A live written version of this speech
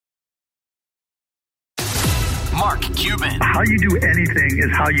Mark Cuban. How you do anything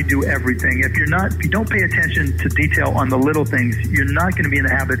is how you do everything. If you don't pay attention to detail on the little things, you're not going to be in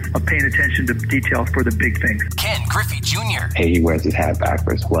the habit of paying attention to detail for the big things. Ken Griffey Jr. Hey, he wears his hat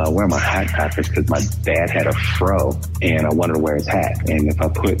backwards. Well, I wear my hat backwards because my dad had a fro and I wanted to wear his hat. And if I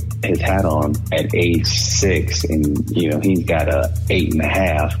put his hat on at age 6 and, he's got a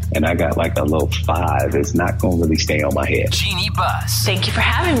 8.5 and I got like a low 5, it's not going to really stay on my head. Jeannie Buss. Thank you for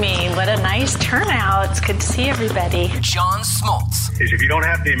having me. What a nice turnout. It's good to see everybody. John Smoltz. Is if you don't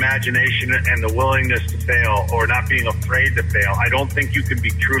have the imagination and the willingness to fail or not being afraid to fail, I don't think you can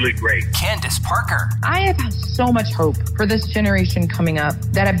be truly great. Candace Parker. I have so much hope for this generation coming up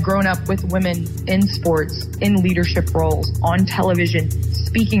that have grown up with women in sports, in leadership roles, on television,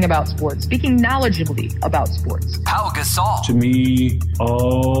 speaking about sports, speaking knowledgeably about sports. Pau Gasol. To me,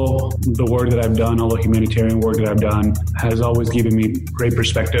 all the work that I've done, all the humanitarian work that I've done has always given me great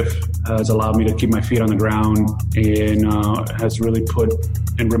perspective, has allowed me to keep my feet on the ground, and has really put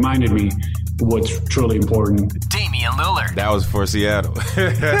and reminded me what's truly important. Damian Lillard. That was for Seattle.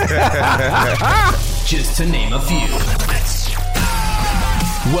 Just to name a few.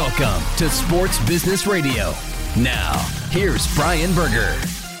 Welcome to Sports Business Radio. Now, here's Brian Berger.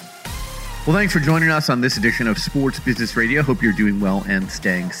 Well, thanks for joining us on this edition of Sports Business Radio. Hope you're doing well and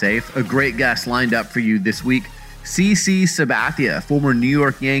staying safe. A great guest lined up for you this week. CC Sabathia, former New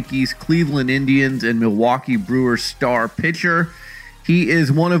York Yankees, Cleveland Indians, and Milwaukee Brewers star pitcher. He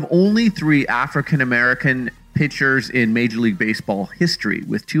is one of only 3 African-American pitchers in Major League Baseball history,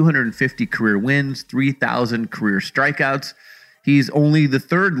 with 250 career wins, 3,000 career strikeouts. He's only the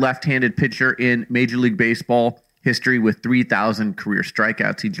 3rd left-handed pitcher in Major League Baseball history with 3,000 career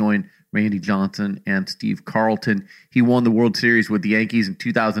strikeouts. He joined Randy Johnson and Steve Carlton. He won the World Series with the Yankees in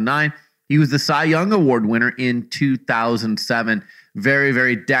 2009. He was the Cy Young Award winner in 2007. Very,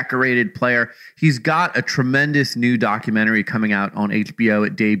 very decorated player. He's got a tremendous new documentary coming out on HBO.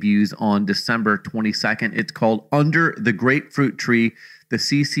 It debuts on December 22nd. It's called Under the Grapefruit Tree, the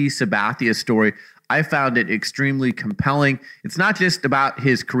CC Sabathia story. I found it extremely compelling. It's not just about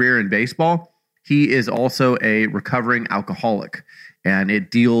his career in baseball. He is also a recovering alcoholic, and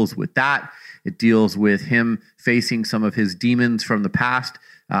it deals with that. It deals with him facing some of his demons from the past.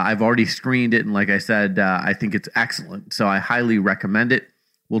 I've already screened it, and like I said, I think it's excellent, so I highly recommend it.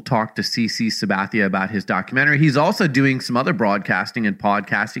 We'll talk to CC Sabathia about his documentary. He's also doing some other broadcasting and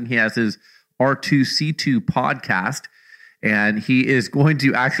podcasting. He has his R2C2 podcast, and he is going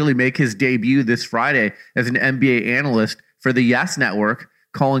to actually make his debut this Friday as an NBA analyst for the Yes Network,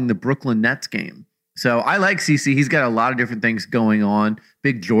 calling the Brooklyn Nets game. So I like CC. He's got a lot of different things going on.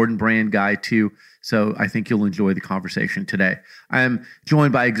 Big Jordan Brand guy too. So I think you'll enjoy the conversation today. I'm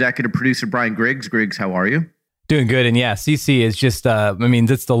joined by executive producer Brian Griggs. Griggs, how are you? Doing good. And yeah, CC is just,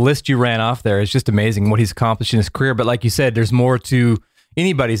 that's the list you ran off there. It's just amazing what he's accomplished in his career. But like you said, there's more to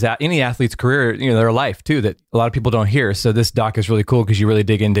any athlete's career, their life too, that a lot of people don't hear. So this doc is really cool because you really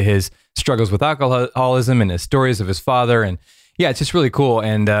dig into his struggles with alcoholism and his stories of his father. And yeah, it's just really cool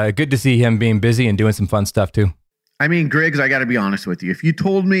and good to see him being busy and doing some fun stuff too. I mean, Griggs, I got to be honest with you. If you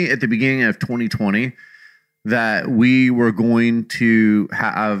told me at the beginning of 2020 that we were going to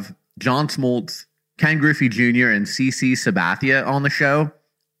have John Smoltz, Ken Griffey Jr., and CC Sabathia on the show,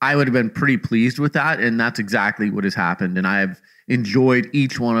 I would have been pretty pleased with that. And that's exactly what has happened. And I've enjoyed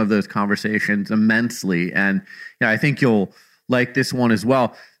each one of those conversations immensely. And I think you'll like this one as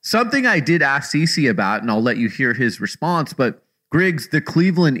well. Something I did ask CC about, and I'll let you hear his response, but Griggs, the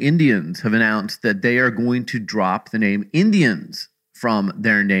Cleveland Indians have announced that they are going to drop the name Indians from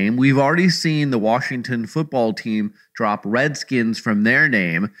their name. We've already seen the Washington football team drop Redskins from their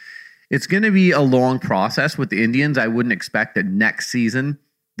name. It's going to be a long process with the Indians. I wouldn't expect that next season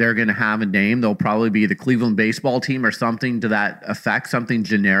they're going to have a name. They'll probably be the Cleveland baseball team or something to that effect, something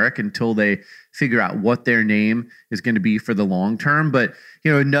generic until they figure out what their name is going to be for the long term. But,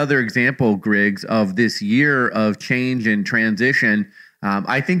 another example, Griggs, of this year of change and transition.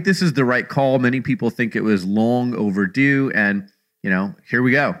 I think this is the right call. Many people think it was long overdue. And, here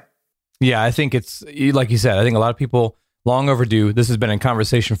we go. Yeah, I think it's, like you said, I think a lot of people long overdue. This has been in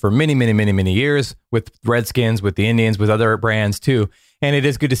conversation for many, many, many, many years with Redskins, with the Indians, with other brands too. And it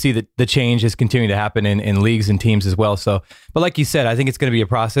is good to see that the change is continuing to happen in leagues and teams as well. So, but like you said, I think it's going to be a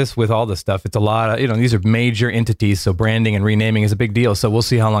process with all this stuff. It's a lot of, these are major entities. So branding and renaming is a big deal. So we'll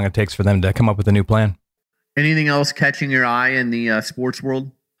see how long it takes for them to come up with a new plan. Anything else catching your eye in the sports world?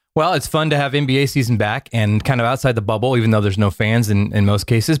 Well, it's fun to have NBA season back and kind of outside the bubble, even though there's no fans in most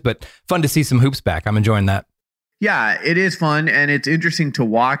cases, but fun to see some hoops back. I'm enjoying that. Yeah, it is fun. And it's interesting to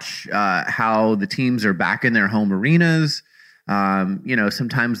watch how the teams are back in their home arenas.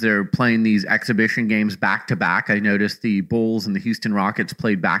 Sometimes they're playing these exhibition games back to back. I noticed the Bulls and the Houston Rockets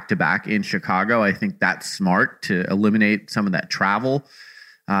played back to back in Chicago. I think that's smart to eliminate some of that travel.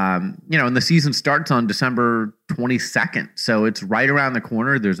 And the season starts on December 22nd. So it's right around the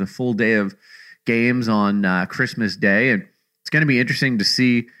corner. There's a full day of games on Christmas Day. And it's going to be interesting to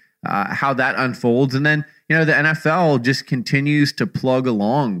see how that unfolds. And then, the NFL just continues to plug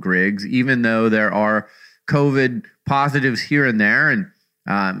along, Griggs, even though there are COVID positives here and there,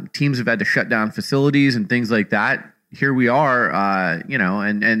 and teams have had to shut down facilities and things like that. Here we are,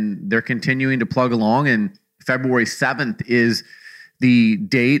 and they're continuing to plug along. And February 7th is the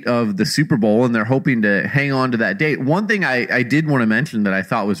date of the Super Bowl, and they're hoping to hang on to that date. One thing I did want to mention that I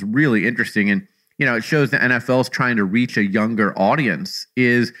thought was really interesting, and it shows the NFL's trying to reach a younger audience,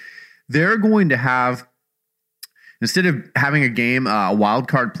 is they're going to have, instead of having a game, a wild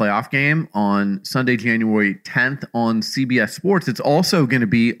card playoff game on Sunday, January 10th on CBS Sports, it's also going to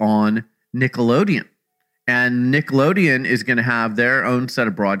be on Nickelodeon. And Nickelodeon is going to have their own set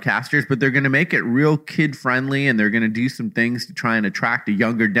of broadcasters, but they're going to make it real kid-friendly, and they're going to do some things to try and attract a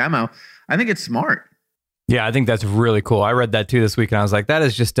younger demo. I think it's smart. Yeah, I think that's really cool. I read that too this week, and I was like, that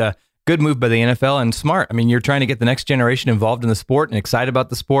is just a good move by the NFL and smart. I mean, you're trying to get the next generation involved in the sport and excited about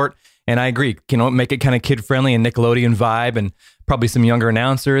the sport. And I agree, make it kind of kid-friendly and Nickelodeon vibe, and probably some younger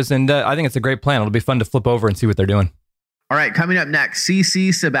announcers. And I think it's a great plan. It'll be fun to flip over and see what they're doing. All right, coming up next, CC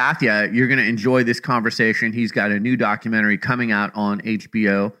Sabathia. You're going to enjoy this conversation. He's got a new documentary coming out on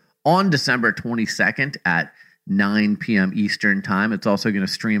HBO on December 22nd at 9 p.m. Eastern Time. It's also going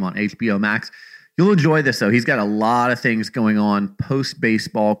to stream on HBO Max. You'll enjoy this, though. He's got a lot of things going on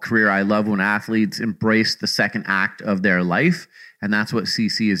post-baseball career. I love when athletes embrace the second act of their life, and that's what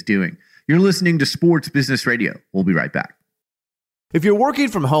CC is doing. You're listening to Sports Business Radio. We'll be right back. If you're working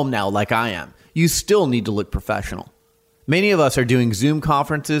from home now like I am, you still need to look professional. Many of us are doing Zoom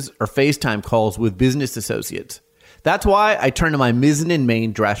conferences or FaceTime calls with business associates. That's why I turn to my Mizzen &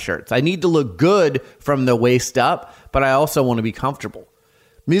 Main dress shirts. I need to look good from the waist up, but I also want to be comfortable.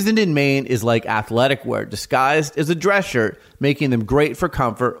 Mizzen & Main is like athletic wear disguised as a dress shirt, making them great for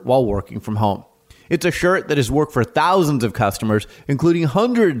comfort while working from home. It's a shirt that has worked for thousands of customers, including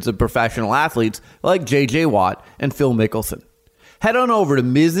hundreds of professional athletes like J.J. Watt and Phil Mickelson. Head on over to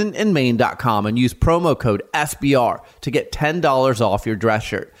mizzenandmain.com and use promo code SBR to get $10 off your dress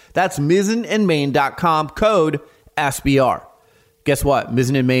shirt. That's mizzenandmain.com, code SBR. Guess what?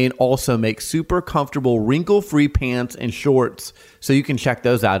 Mizzen & Main also makes super comfortable wrinkle-free pants and shorts, so you can check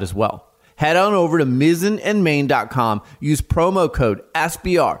those out as well. Head on over to mizzenandmain.com, use promo code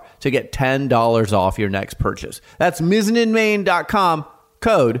SBR to get $10 off your next purchase. That's mizzenandmain.com,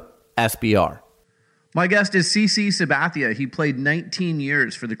 code SBR. My guest is CC Sabathia. He played 19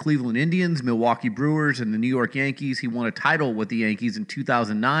 years for the Cleveland Indians, Milwaukee Brewers, and the New York Yankees. He won a title with the Yankees in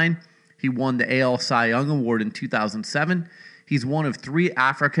 2009. He won the AL Cy Young Award in 2007. He's one of 3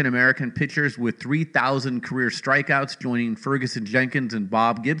 African-American pitchers with 3,000 career strikeouts, joining Ferguson Jenkins and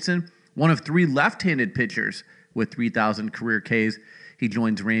Bob Gibson. One of 3 left-handed pitchers with 3,000 career Ks. He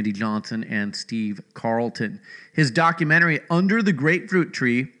joins Randy Johnson and Steve Carlton. His documentary, Under the Grapefruit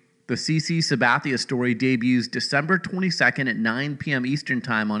Tree, the CC Sabathia story, debuts December 22nd at 9 p.m. Eastern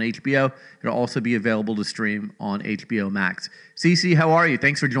Time on HBO. It'll also be available to stream on HBO Max. CC, how are you?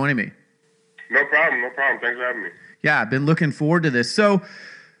 Thanks for joining me. No problem. Thanks for having me. Yeah, I've been looking forward to this. So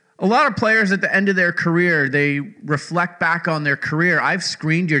a lot of players at the end of their career, they reflect back on their career. I've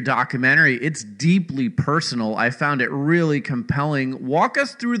screened your documentary. It's deeply personal. I found it really compelling. Walk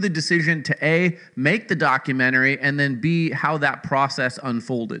us through the decision to A, make the documentary, and then B, how that process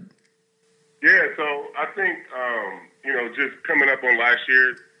unfolded. Yeah, so I think, just coming up on last year,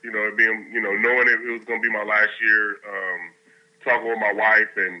 it being, knowing it was going to be my last year, talking with my wife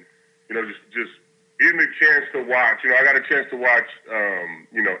and, just getting the chance to watch. I got a chance to watch,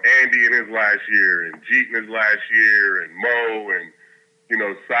 Andy in his last year and Jeet in his last year and Mo and,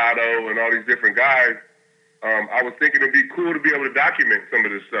 Sato and all these different guys. I was thinking it'd be cool to be able to document some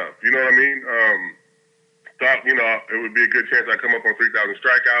of this stuff. You know what I mean? Thought, it would be a good chance I come up on 3,000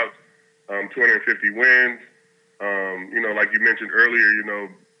 strikeouts. 250 wins. Like you mentioned earlier,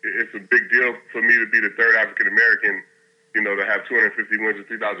 it's a big deal for me to be the third African American, to have 250 wins and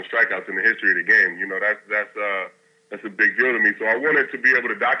 3,000 strikeouts in the history of the game. That's a big deal to me. So I wanted to be able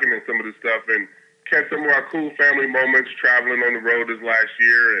to document some of this stuff and catch some of our cool family moments traveling on the road this last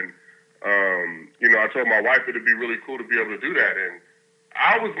year. And I told my wife it'd be really cool to be able to do that. And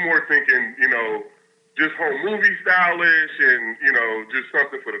I was more thinking, just home movie stylish and, just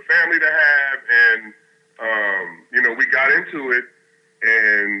something for the family to have. And, we got into it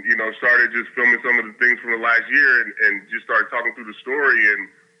and, you know, started just filming some of the things from the last year and just started talking through the story and,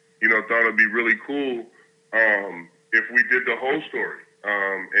 you know, thought it'd be really cool if we did the whole story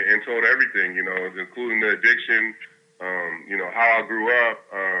and told everything, you know, including the addiction, you know, how I grew up,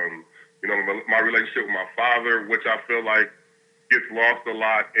 you know, my relationship with my father, which I feel like gets lost a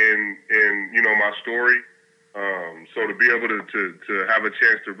lot in you know, my story. So to be able to have a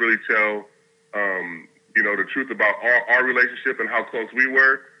chance to really tell, you know, the truth about our relationship and how close we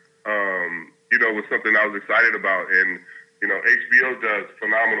were, you know, was something I was excited about. And, you know, HBO does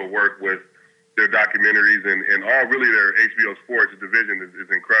phenomenal work with their documentaries and all really their HBO Sports division is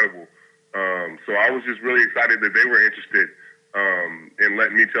incredible. So I was just really excited that they were interested in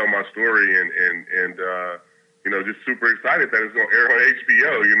letting me tell my story and you know, just super excited that it's going to air on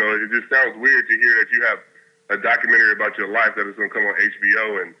HBO. You know, it just sounds weird to hear that you have a documentary about your life that is going to come on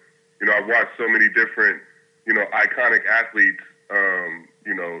HBO. And, you know, I've watched so many different, you know, iconic athletes,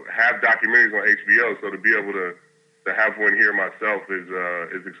 you know, have documentaries on HBO. So to be able to have one here myself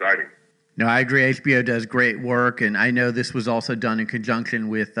is exciting. No, I agree. HBO does great work, and I know this was also done in conjunction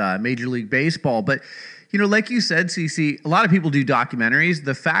with Major League Baseball. But, you know, like you said, CC, a lot of people do documentaries.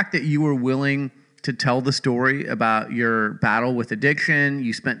 The fact that you were willing to tell the story about your battle with addiction,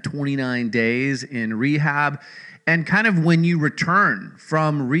 you spent 29 days in rehab, and kind of when you return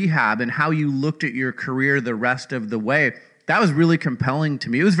from rehab and how you looked at your career the rest of the way, that was really compelling to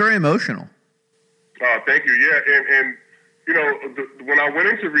me. It was very emotional. Thank you. Yeah, and you know, when I went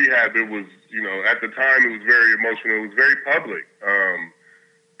into rehab, it was, you know, at the time it was very emotional. It was very public.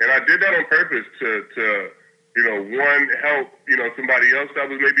 And I did that on purpose to, you know, one, help, you know, somebody else that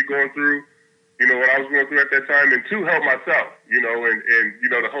was maybe going through, you know, what I was going through at that time, and two, help myself, you know, and you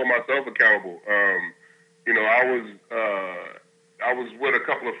know, to hold myself accountable. You know, I was with a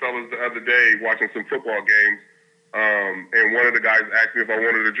couple of fellas the other day watching some football games, and one of the guys asked me if I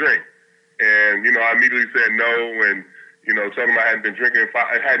wanted a drink. And, you know, I immediately said no, and, you know, told him I hadn't been drinking,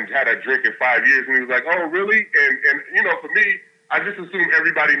 I hadn't had a drink in 5 years. And he was like, oh, really? And you know, for me, I just assume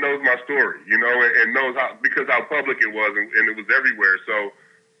everybody knows my story, you know, and knows because how public it was and it was everywhere. So,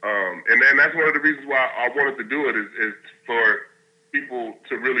 and then that's one of the reasons why I wanted to do it is for people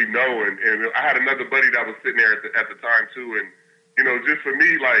to really know. And I had another buddy that was sitting there at the time too. And, you know, just for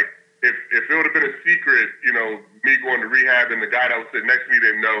me, like, if it would have been a secret, you know, me going to rehab and the guy that was sitting next to me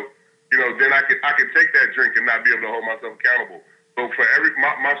didn't know, you know, then I could take that drink and not be able to hold myself accountable. But for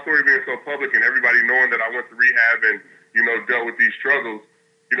my story being so public and everybody knowing that I went to rehab and, you know, dealt with these struggles,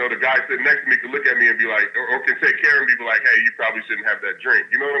 you know, the guy sitting next to me could look at me and be like, or can take care of me, be like, hey, you probably shouldn't have that drink.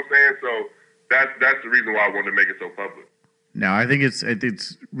 You know what I'm saying? So that's the reason why I wanted to make it so public. No, I think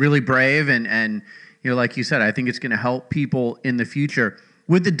it's really brave and you know, like you said, I think it's going to help people in the future.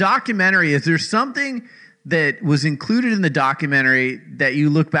 With the documentary, is there something that was included in the documentary that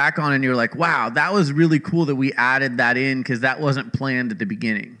you look back on and you're like, wow, that was really cool that we added that in because that wasn't planned at the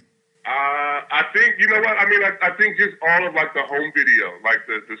beginning? I think, you know what, I mean, I think just all of, like, the home video, like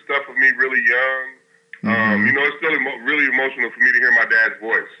the stuff of me really young, you know, it's still really emotional for me to hear my dad's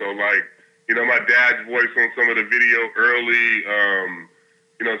voice. So, like, you know, my dad's voice on some of the video early,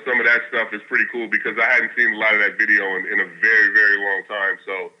 you know, some of that stuff is pretty cool because I hadn't seen a lot of that video in a very, very long time.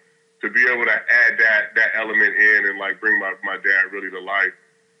 So to be able to add that element in and, like, bring my dad really to life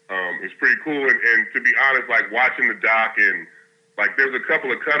is pretty cool. And to be honest, like, watching the doc and, like, there's a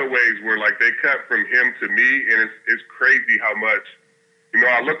couple of cutaways where, like, they cut from him to me, and it's crazy how much, you know,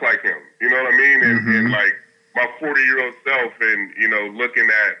 I look like him. You know what I mean? And like, my 40-year-old self and, you know, looking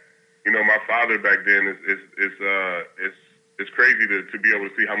at, you know, my father back then it's crazy to be able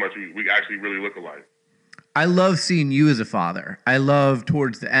to see how much we actually really look alike. I love seeing you as a father. I love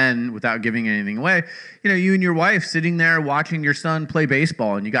towards the end, without giving anything away, you know, you and your wife sitting there watching your son play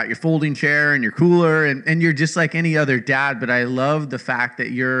baseball, and you got your folding chair and your cooler, and you're just like any other dad. But I love the fact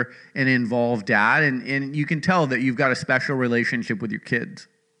that you're an involved dad, and you can tell that you've got a special relationship with your kids.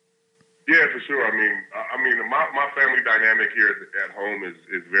 Yeah, for sure. I mean, my family dynamic here at home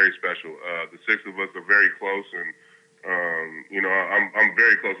is very special. The six of us are very close, and you know, I'm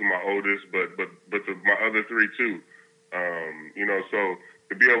very close with my oldest, but my other three too. You know, so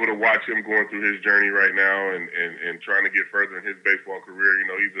to be able to watch him going through his journey right now and trying to get further in his baseball career, you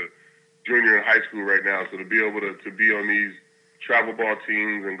know, he's a junior in high school right now. So to be able to be on these travel ball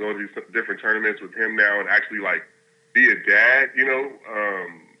teams and go to these different tournaments with him now and actually, like, be a dad, you know,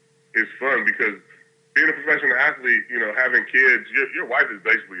 is fun because being a professional athlete, you know, having kids, your wife is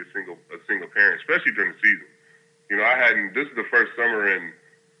basically a single parent, especially during the season. You know, this is the first summer in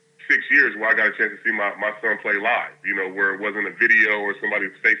 6 years where I got a chance to see my son play live, you know, where it wasn't a video or somebody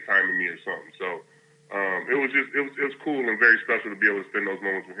FaceTiming me or something. So it was cool and very special to be able to spend those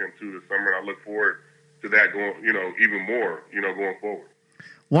moments with him too this summer. And I look forward to that going, even more, going forward.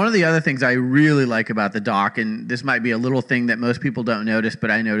 One of the other things I really like about the doc, and this might be a little thing that most people don't notice,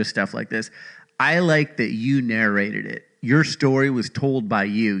 but I notice stuff like this. I like that you narrated it. Your story was told by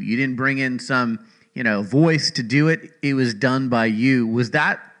you. You didn't bring in some, voice to do it. It was done by you. Was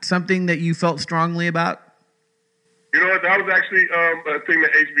that something that you felt strongly about? You know what? That was actually a thing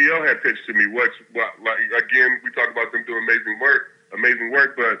that HBO had pitched to me. Again, we talked about them doing amazing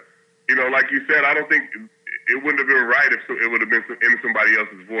work. But like you said, I don't think it wouldn't have been right if it would have been in somebody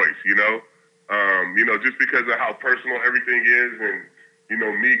else's voice. Just because of how personal everything is, and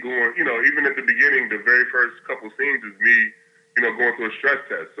me going, even at the beginning, the very first couple scenes is me, going through a stress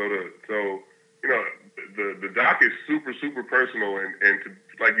test. The doc is super, super personal, and to,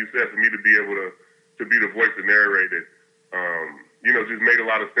 like you said, for me to be able to be the voice that narrated, just made a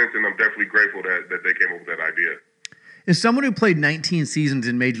lot of sense, and I'm definitely grateful that they came up with that idea. As someone who played 19 seasons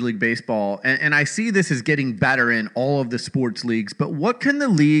in Major League Baseball, and I see this as getting better in all of the sports leagues, but what can the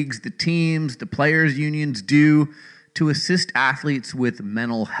leagues, the teams, the players' unions do to assist athletes with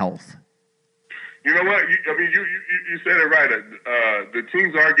mental health? You know what? You said it right. The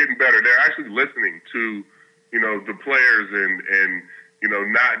teams are getting better. They're actually listening to, the players and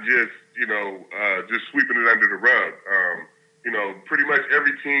not just, just sweeping it under the rug. Pretty much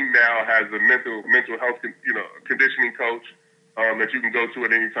every team now has a mental health, conditioning coach that you can go to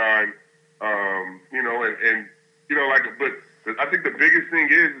at any time. But I think the biggest thing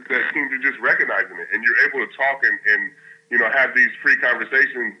is that teams are just recognizing it, and you're able to talk and have these free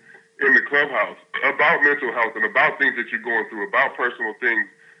conversations in the clubhouse about mental health and about things that you're going through, about personal things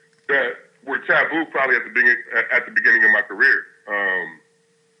that were taboo probably at the beginning of my career.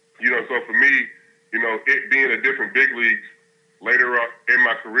 So for me, it being a different big leagues later on in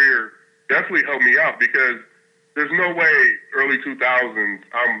my career definitely helped me out, because there's no way early 2000s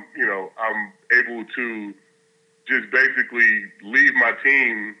I'm able to just basically leave my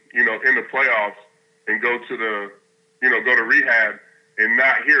team, in the playoffs and go to rehab and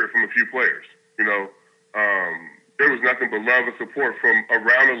not hear it from a few players. There was nothing but love and support from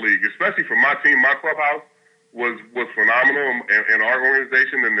around the league, especially from my team. My clubhouse was phenomenal, and our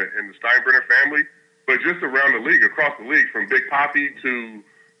organization and the Steinbrenner family, but just around the league, across the league, from Big Papi to,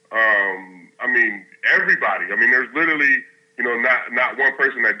 everybody. There's literally, not one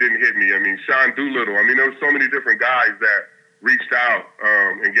person that didn't hit me. Sean Doolittle. There were so many different guys that reached out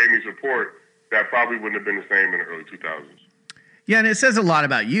and gave me support that probably wouldn't have been the same in the early 2000s. Yeah, and it says a lot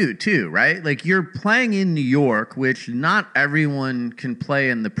about you, too, right? Like, you're playing in New York, which not everyone can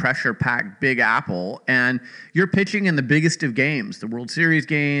play in the pressure-packed Big Apple, and you're pitching in the biggest of games, the World Series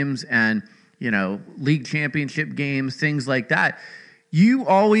games and, league championship games, things like that. You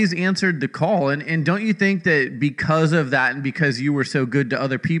always answered the call, and don't you think that because of that and because you were so good to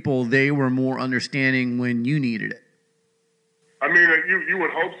other people, they were more understanding when you needed it? You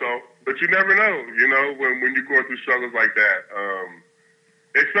would hope so. But you never know, when you're going through struggles like that.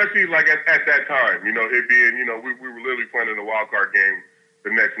 Especially like at that time, it being, we were literally playing in a wild card game the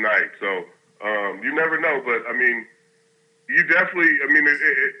next night. So you never know. But you definitely,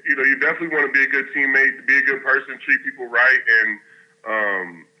 you definitely want to be a good teammate, be a good person, treat people right, and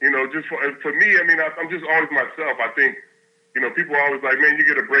just for me, I'm just always myself. I think, people are always like, man, you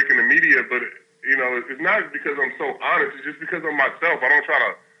get a break in the media, but it's not because I'm so honest. It's just because I'm myself. I don't try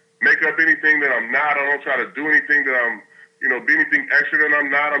to make up anything that I'm not. I don't try to do anything that I'm, be anything extra than I'm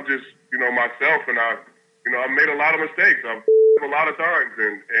not. I'm just, myself, and I've made a lot of mistakes. I've a lot of times,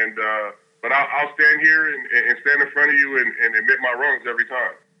 but I'll stand here and stand in front of you and admit my wrongs every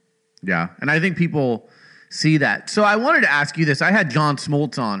time. Yeah, and I think people see that. So I wanted to ask you this. I had John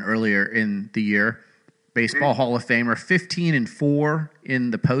Smoltz on earlier in the year, Baseball Hall of Famer, 15-4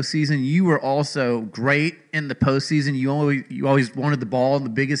 in the postseason. You were also great in the postseason. You always wanted the ball in the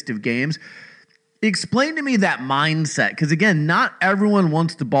biggest of games. Explain to me that mindset, because again, not everyone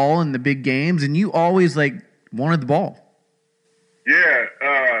wants the ball in the big games, and you always wanted the ball. Yeah,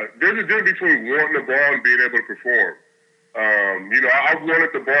 there's a difference between wanting the ball and being able to perform. I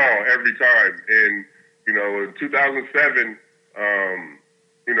wanted the ball every time, and in 2007,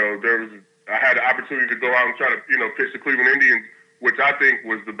 I had the opportunity to go out and try to, pitch the Cleveland Indians, which I think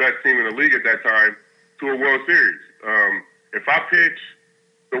was the best team in the league at that time, to a World Series. If I pitch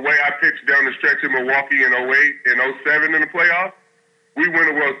the way I pitched down the stretch in Milwaukee in 08 and 07 in the playoffs, we win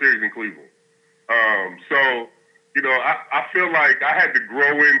the World Series in Cleveland. I feel like I had to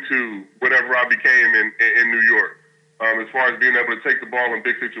grow into whatever I became in New York, as far as being able to take the ball in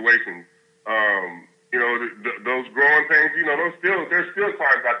big situations. those growing pains, there's still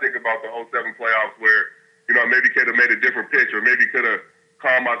times I think about the 07 playoffs where, I maybe could have made a different pitch, or maybe could have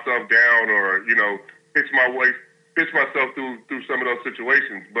calmed myself down, or, pitch myself through some of those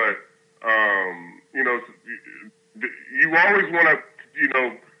situations. But, you always want to,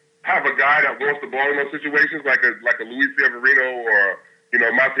 have a guy that wants the ball in those situations, like a Luis Severino or,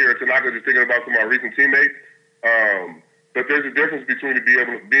 Masahiro Tanaka, just thinking about some of my recent teammates. But there's a difference between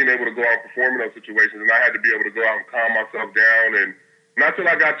being able to go out and perform in those situations, and I had to be able to go out and calm myself down. And not till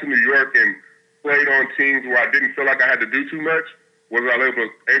I got to New York and played on teams where I didn't feel like I had to do too much, was I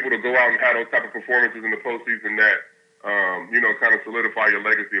able to go out and have those type of performances in the postseason that, kind of solidify your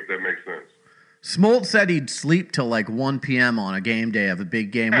legacy, if that makes sense. Smoltz said he'd sleep till like 1 p.m. on a game day of a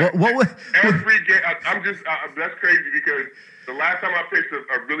big game. What would every game? That's crazy, because the last time I pitched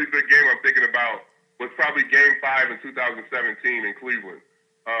a really big game I'm thinking about was probably Game 5 in 2017 in Cleveland,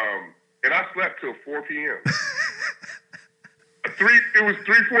 and I slept till 4 p.m. It was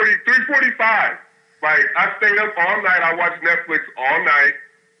 3:45. Like, I stayed up all night. I watched Netflix all night,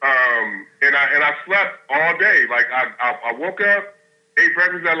 and I slept all day. Like, I woke up, ate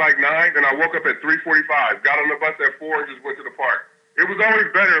breakfast at like 9, and I woke up at 3:45. Got on the bus at 4 and just went to the park. It was always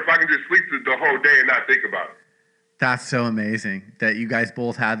better if I could just sleep the whole day and not think about it. That's so amazing that you guys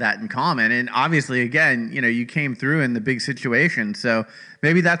both had that in common. And obviously, again, you came through in the big situation. So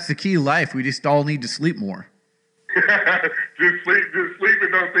maybe that's the key to life. We just all need to sleep more. just sleep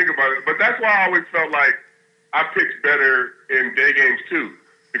and don't think about it. But that's why I always felt like I pitched better in day games too,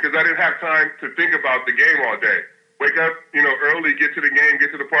 because I didn't have time to think about the game all day. Wake up, early, get to the game,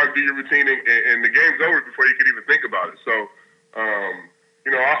 get to the park, do your routine, and the game's over before you could even think about it. So,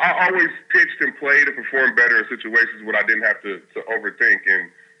 I always pitched and played and performed better in situations where I didn't have to overthink.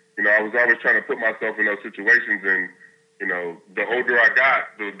 And, I was always trying to put myself in those situations. And, the older I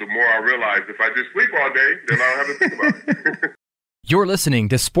got, the more I realized if I just sleep all day, then I don't have to think about it. You're listening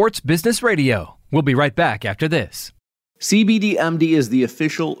to Sports Business Radio. We'll be right back after this. CBDMD is the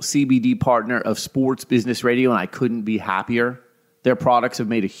official CBD partner of Sports Business Radio, and I couldn't be happier. Their products have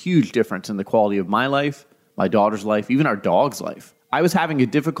made a huge difference in the quality of my life, my daughter's life, even our dog's life. I was having a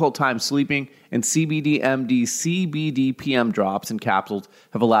difficult time sleeping, and CBDMD's CBD PM drops and capsules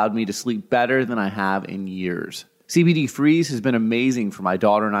have allowed me to sleep better than I have in years. CBD Freeze has been amazing for my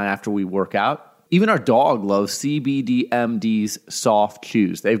daughter and I after we work out. Even our dog loves CBDMD's soft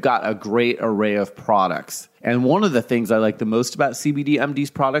chews. They've got a great array of products. And one of the things I like the most about CBDMD's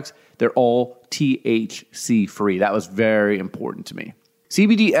products, they're all THC free. That was very important to me.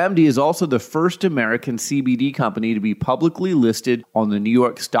 CBDMD is also the first American CBD company to be publicly listed on the New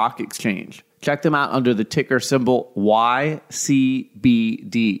York Stock Exchange. Check them out under the ticker symbol YCBD.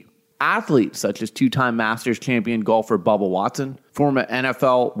 Athletes such as two-time Masters champion golfer Bubba Watson, former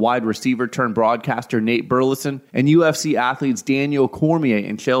NFL wide receiver turned broadcaster Nate Burleson, and UFC athletes Daniel Cormier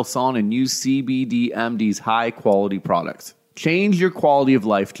and Chael Sonnen use CBDMD's high-quality products. Change your quality of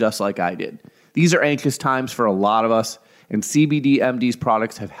life just like I did. These are anxious times for a lot of us, and CBDMD's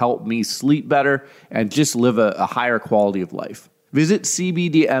products have helped me sleep better and just live a higher quality of life. Visit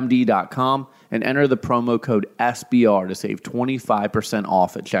CBDMD.com and enter the promo code SBR to save 25%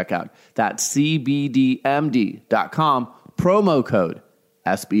 off at checkout. That's CBDMD.com, promo code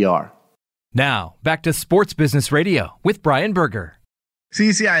SBR. Now, back to Sports Business Radio with Brian Berger.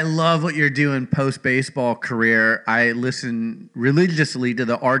 CC, I love what you're doing post-baseball career. I listen religiously to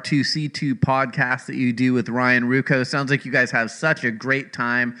the R2C2 podcast that you do with Ryan Ruocco. Sounds like you guys have such a great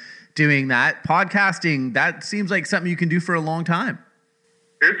time doing that. Podcasting, that seems like something you can do for a long time.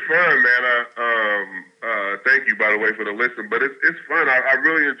 It's fun, man. Thank you, by the way, for the listen. But it's fun. I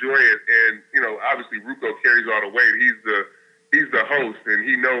really enjoy it. And, obviously Ruocco carries all the weight. He's the host, and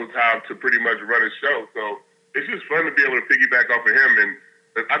he knows how to pretty much run a show. So it's just fun to be able to piggyback off of him. And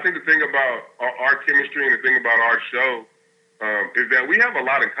I think the thing about our chemistry and the thing about our show is that we have a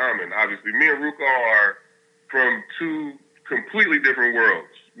lot in common, obviously. Me and Ruocco are from two completely different worlds.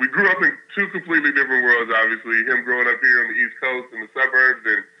 We grew up in two completely different worlds, obviously. Him growing up here on the East Coast in the suburbs,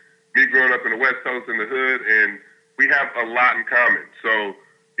 and me growing up in the West Coast in the hood. And we have a lot in common. So,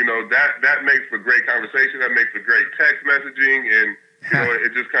 that makes for great conversation. That makes for great text messaging. And,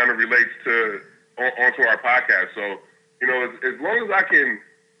 it just kind of relates onto our podcast. So, as long as I can,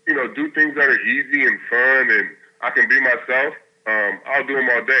 do things that are easy and fun and I can be myself, I'll do them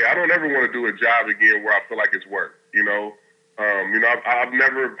all day. I don't ever want to do a job again where I feel like it's work, I've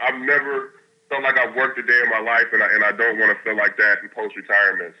never felt like I've worked a day in my life, and I don't want to feel like that in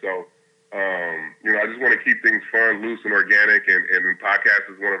post-retirement. So, I just want to keep things fun, loose, and organic, and podcast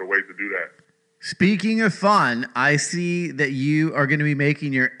is one of the ways to do that. Speaking of fun, I see that you are going to be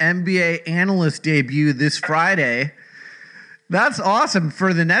making your NBA analyst debut this Friday. That's awesome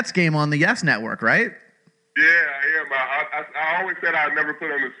for the Nets game on the Yes Network, right? Yeah, I am. I always said I'd never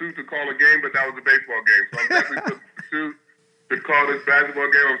put on a suit to call a game, but that was a baseball game. So I'm definitely putting the suit to call this basketball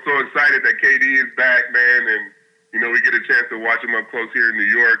game. I'm so excited that KD is back, man, and, we get a chance to watch him up close here in New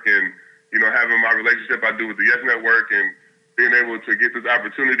York and, having my relationship I do with the Yes Network and being able to get this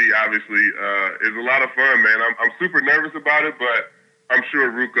opportunity, obviously, is a lot of fun, man. I'm super nervous about it, but I'm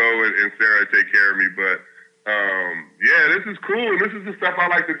sure Ruko and Sarah take care of me. But, this is cool, and this is the stuff I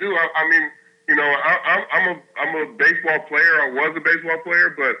like to do. I'm a baseball player. I was a baseball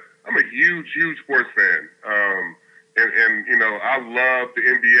player, but I'm a huge sports fan. I love the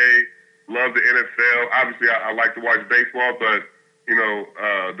NBA, love the NFL. Obviously, I like to watch baseball, but,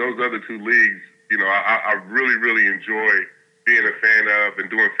 those other two leagues, I really, really enjoy being a fan of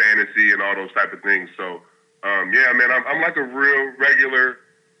and doing fantasy and all those type of things. So, man, I'm like a real regular,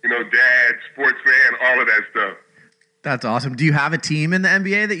 dad, sports fan, all of that stuff. That's awesome. Do you have a team in the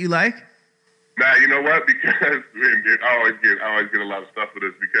NBA that you like? Nah, you know what? Because I always get a lot of stuff for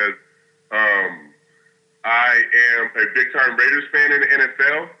this because I am a big-time Raiders fan in the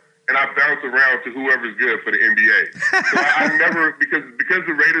NFL, and I bounce around to whoever's good for the NBA. So I never, because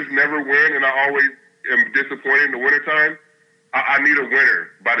the Raiders never win, and I always am disappointed in the wintertime, I need a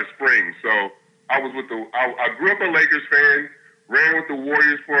winner by the spring. So I grew up a Lakers fan, ran with the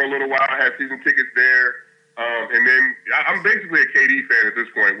Warriors for a little while, I had season tickets there. And then I'm basically a KD fan at this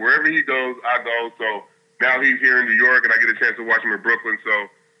point. Wherever he goes, I go. So now he's here in New York, and I get a chance to watch him in Brooklyn. So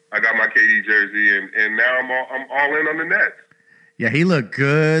I got my KD jersey, and now I'm all in on the Nets. Yeah, he looked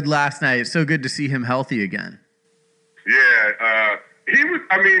good last night. It's so good to see him healthy again. Yeah, he was.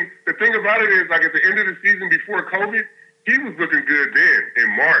 I mean, the thing about it is, like at the end of the season before COVID, he was looking good then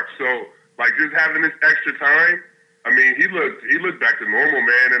in March. So like just having this extra time, I mean, he looked back to normal,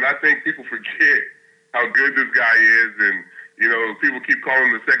 man. And I think people forget how good this guy is, and people keep calling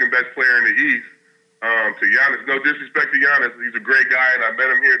him the second best player in the East. To Giannis, no disrespect to Giannis, he's a great guy, and I met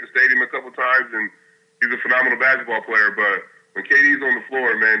him here at the stadium a couple times, and he's a phenomenal basketball player. But when KD's on the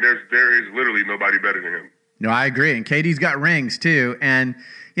floor, man, there is literally nobody better than him. No, I agree, and KD's got rings too. And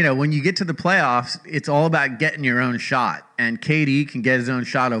when you get to the playoffs, it's all about getting your own shot, and KD can get his own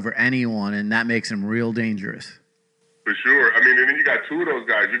shot over anyone, and that makes him real dangerous. For sure. I mean, and then you got two of those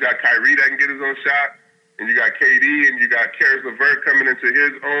guys. You got Kyrie that can get his own shot, and you got KD, and you got Karis LeVert coming into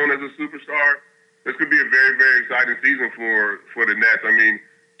his own as a superstar. This could be a very, very exciting season for the Nets. I mean,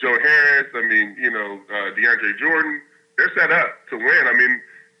 Joe Harris, DeAndre Jordan, they're set up to win. I mean,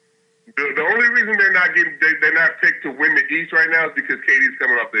 the only reason they're not picked to win the East right now is because KD's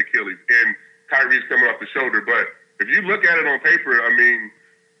coming off the Achilles and Kyrie's coming off the shoulder. But if you look at it on paper, I mean,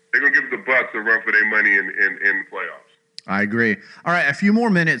 they're going to give the Bucks a run for their money in the playoffs. I agree. All right, a few more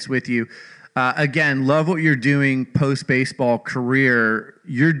minutes with you. Again, love what you're doing post-baseball career.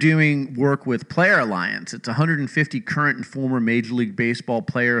 You're doing work with Player Alliance. It's 150 current and former Major League Baseball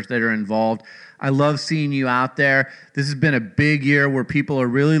players that are involved. I love seeing you out there. This has been a big year where people are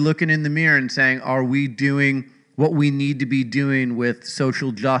really looking in the mirror and saying, are we doing what we need to be doing with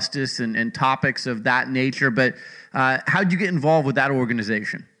social justice and topics of that nature? But how'd you get involved with that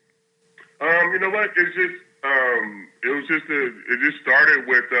organization? You know what? It just started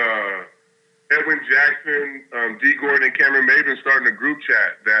with Edwin Jackson, D. Gordon, and Cameron Maven starting a group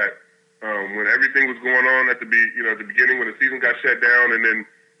chat that when everything was going on at the beginning when the season got shut down, and then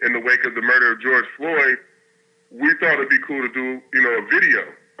in the wake of the murder of George Floyd, we thought it'd be cool to do a video,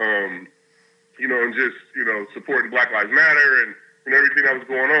 and just supporting Black Lives Matter and everything that was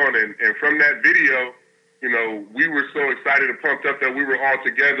going on, and from that video, we were so excited and pumped up that we were all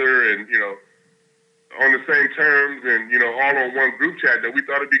together and on the same terms and, all on one group chat that we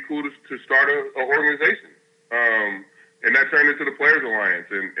thought it'd be cool to start an organization. And that turned into the Players Alliance.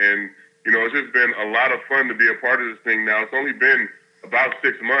 And it's just been a lot of fun to be a part of this thing now. It's only been about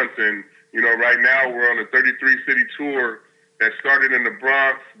 6 months. And, right now we're on a 33-city tour that started in the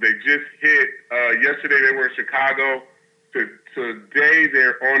Bronx. They just hit, yesterday they were in Chicago. Today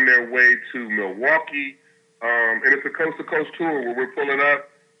they're on their way to Milwaukee. And it's a coast-to-coast tour where we're pulling up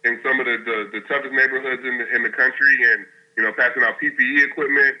in some of the toughest neighborhoods in the country, and passing out PPE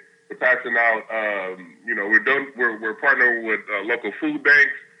equipment. We're passing out, we're partnering with local food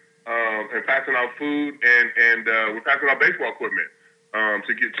banks and passing out food, and we're passing out baseball equipment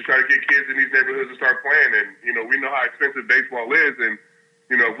to try to get kids in these neighborhoods to start playing. And we know how expensive baseball is, and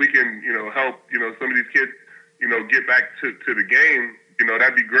if we can help some of these kids get back to the game,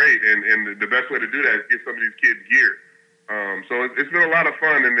 that'd be great. And the best way to do that is give some of these kids gear. So it's been a lot of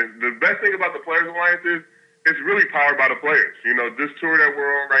fun. And the best thing about the Players Alliance is it's really powered by the players. You know, this tour that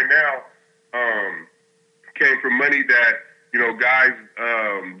we're on right now came from money that, you know, guys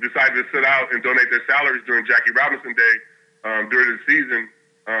decided to sit out and donate their salaries during Jackie Robinson Day during the season.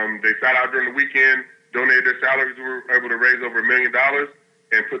 They sat out during the weekend, donated their salaries, were able to raise over $1 million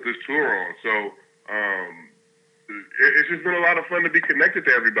and put this tour on. So it's just been a lot of fun to be connected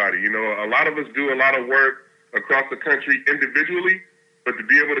to everybody. You know, a lot of us do a lot of work across the country individually, but to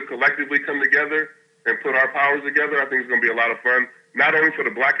be able to collectively come together and put our powers together, I think it's going to be a lot of fun, not only for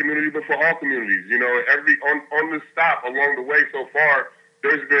the Black community, but for all communities. You know, on this stop along the way so far,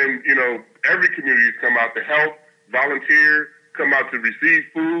 there's been, you know, every community's come out to help, volunteer, come out to receive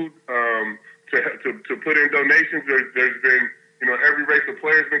food, to put in donations. There's been, you know, every race of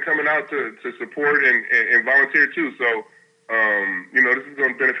players been coming out to support and volunteer too. So, you know, this is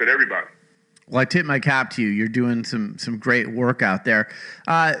going to benefit everybody. Well, I tip my cap to you. You're doing some great work out there.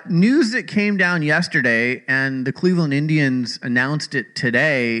 News that came down yesterday, and the Cleveland Indians announced it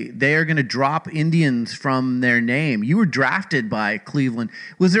today. They are going to drop Indians from their name. You were drafted by Cleveland.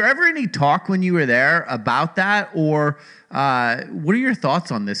 Was there ever any talk when you were there about that, or what are your thoughts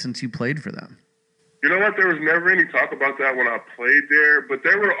on this since you played for them? You know what? There was never any talk about that when I played there, but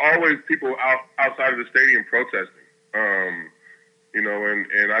there were always people outside of the stadium protesting. You know,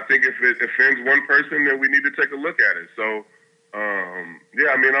 and I think if it offends one person, then we need to take a look at it. So,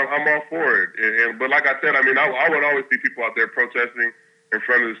 yeah, I mean, I'm all for it. But like I said, I mean, I would always see people out there protesting in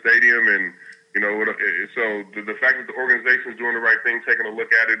front of the stadium. And, you know, so the fact that the organization is doing the right thing, taking a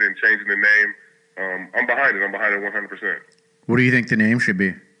look at it and changing the name, I'm behind it. I'm behind it 100%. What do you think the name should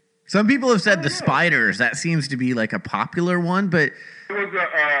be? Some people have said the Spiders. That seems to be like a popular one, but it was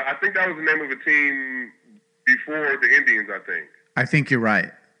I think that was the name of a team before the Indians, I think. I think you're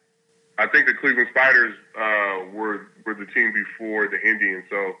right. I think the Cleveland Spiders were the team before the Indians,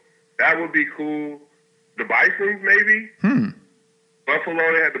 so that would be cool. The Bisons, maybe.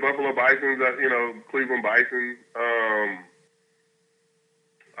 Buffalo, they had the Buffalo Bisons. You know, Cleveland Bison.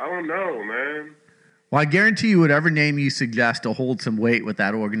 I don't know, man. Well, I guarantee you, whatever name you suggest will hold some weight with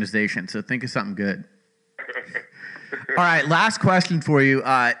that organization. So think of something good. All right, last question for you.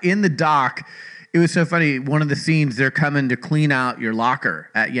 In the doc. It was so funny. One of the scenes, they're coming to clean out your locker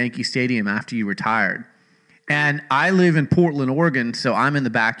at Yankee Stadium after you retired. And I live in Portland, Oregon, so I'm in the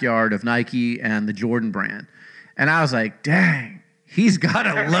backyard of Nike and the Jordan brand. And I was like, dang, he's got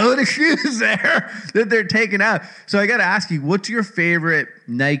a load of shoes there that they're taking out. So I got to ask you, what's your favorite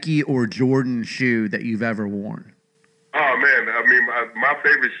Nike or Jordan shoe that you've ever worn? Oh, man. I mean, my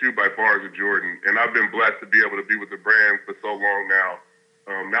favorite shoe by far is a Jordan. And I've been blessed to be able to be with the brand for so long now.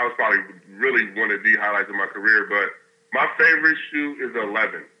 That was probably really one of the highlights of my career, but my favorite shoe is the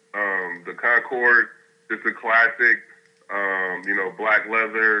 11. The Concord, just a classic, you know, black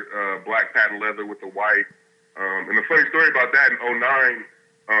leather, black patent leather with the white. And the funny story about that, in 2009,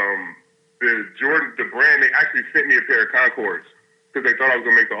 the brand, they actually sent me a pair of Concords because they thought I was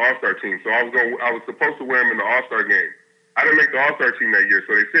going to make the All-Star team. So I was supposed to wear them in the All-Star game. I didn't make the All-Star team that year,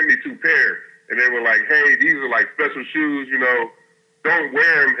 so they sent me 2 pairs, and they were like, hey, these are like special shoes, you know. Don't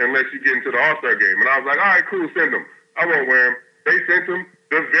wear them unless you get into the All-Star game. And I was like, all right, cool, send them. I won't wear them. They sent them.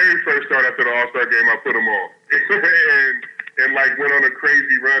 The very first start after the All-Star game, I put them on. and like went on a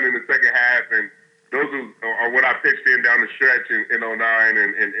crazy run in the second half. And those are what I pitched in down the stretch in 2009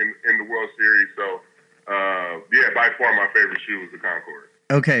 and in the World Series. So, yeah, by far my favorite shoe was the Concord.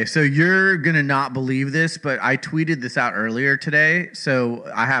 Okay, so you're going to not believe this, but I tweeted this out earlier today, so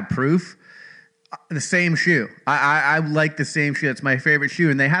I have proof. The same shoe. I like the same shoe. That's my favorite shoe.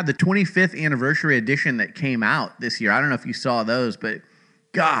 And they had the 25th anniversary edition that came out this year. I don't know if you saw those, but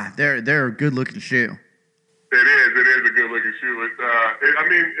God, they're a good looking shoe. It is a good looking shoe. I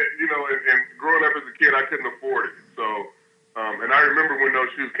mean, you know, and growing up as a kid, I couldn't afford it. So, and I remember when those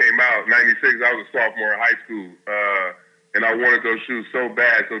shoes came out, 96, I was a sophomore in high school, and I wanted those shoes so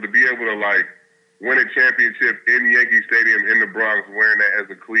bad. So to be able to like win a championship in Yankee Stadium in the Bronx wearing that as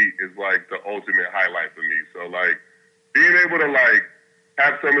a cleat is like the ultimate highlight for me. So like being able to like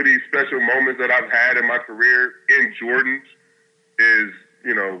have some of these special moments that I've had in my career in Jordans is,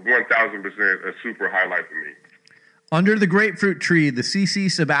 you know, 1,000% a super highlight for me. Under the Grapefruit Tree, the CC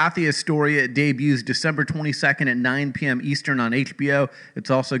Sabathia story, it debuts December 22nd at 9 p.m. Eastern on HBO. It's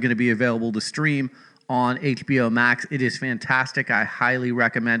also going to be available to stream on HBO Max. It is fantastic. I highly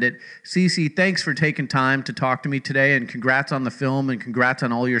recommend it. CC, thanks for taking time to talk to me today, and congrats on the film and congrats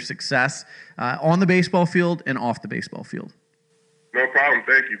on all your success on the baseball field and off the baseball field. No problem.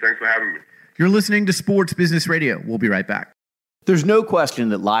 Thank you. Thanks for having me. You're listening to Sports Business Radio. We'll be right back. There's no question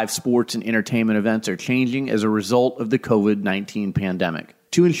that live sports and entertainment events are changing as a result of the COVID-19 pandemic.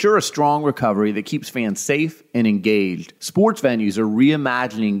 To ensure a strong recovery that keeps fans safe and engaged, sports venues are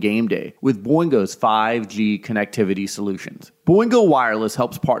reimagining game day with Boingo's 5G connectivity solutions. Boingo Wireless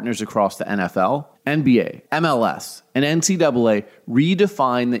helps partners across the NFL, NBA, MLS, and NCAA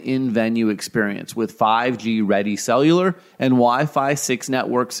redefine the in-venue experience with 5G-ready cellular and Wi-Fi 6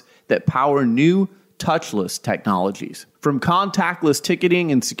 networks that power new touchless technologies. From contactless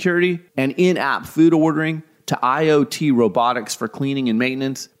ticketing and security and in-app food ordering to IoT robotics for cleaning and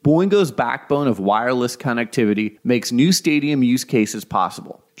maintenance, Boingo's backbone of wireless connectivity makes new stadium use cases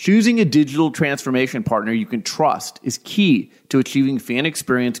possible. Choosing a digital transformation partner you can trust is key to achieving fan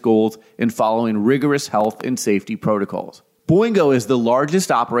experience goals and following rigorous health and safety protocols. Boingo is the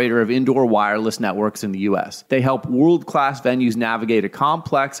largest operator of indoor wireless networks in the U.S. They help world-class venues navigate a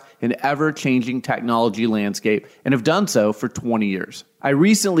complex and ever-changing technology landscape and have done so for 20 years. I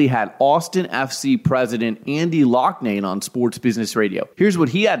recently had Austin FC president Andy Loughnane on Sports Business Radio. Here's what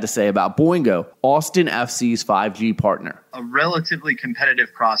he had to say about Boingo, Austin FC's 5G partner. A relatively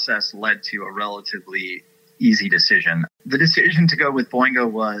competitive process led to a relatively easy decision. The decision to go with Boingo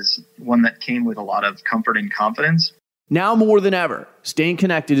was one that came with a lot of comfort and confidence. Now more than ever, staying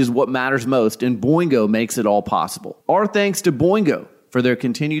connected is what matters most, and Boingo makes it all possible. Our thanks to Boingo for their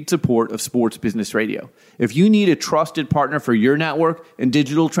continued support of Sports Business Radio. If you need a trusted partner for your network and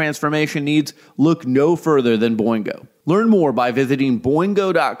digital transformation needs, look no further than Boingo. Learn more by visiting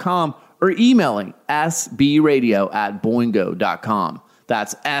boingo.com or emailing sbradio@boingo.com.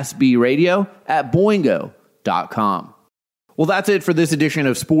 That's sbradio@boingo.com. Well, that's it for this edition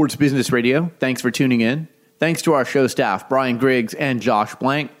of Sports Business Radio. Thanks for tuning in. Thanks to our show staff, Brian Griggs and Josh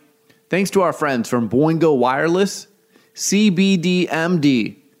Blank. Thanks to our friends from Boingo Wireless,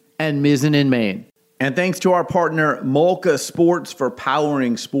 CBDMD, and Mizzen in Maine. And thanks to our partner, Malka Sports, for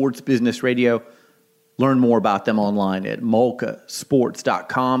powering Sports Business Radio. Learn more about them online at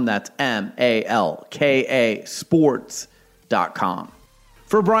malkasports.com. That's MALKA sports.com.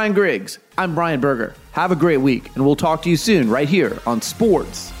 For Brian Griggs, I'm Brian Berger. Have a great week, and we'll talk to you soon right here on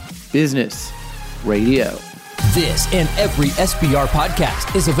Sports Business Radio. This and every SBR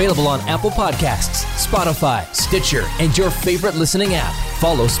podcast is available on Apple Podcasts, Spotify, Stitcher, and your favorite listening app.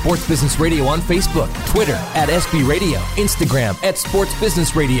 Follow Sports Business Radio on Facebook, Twitter @SB Radio, Instagram @Sports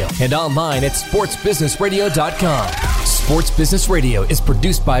Business Radio, and online at sportsbusinessradio.com. Sports Business Radio is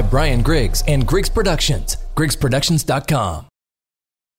produced by Brian Griggs and Griggs Productions, griggsproductions.com.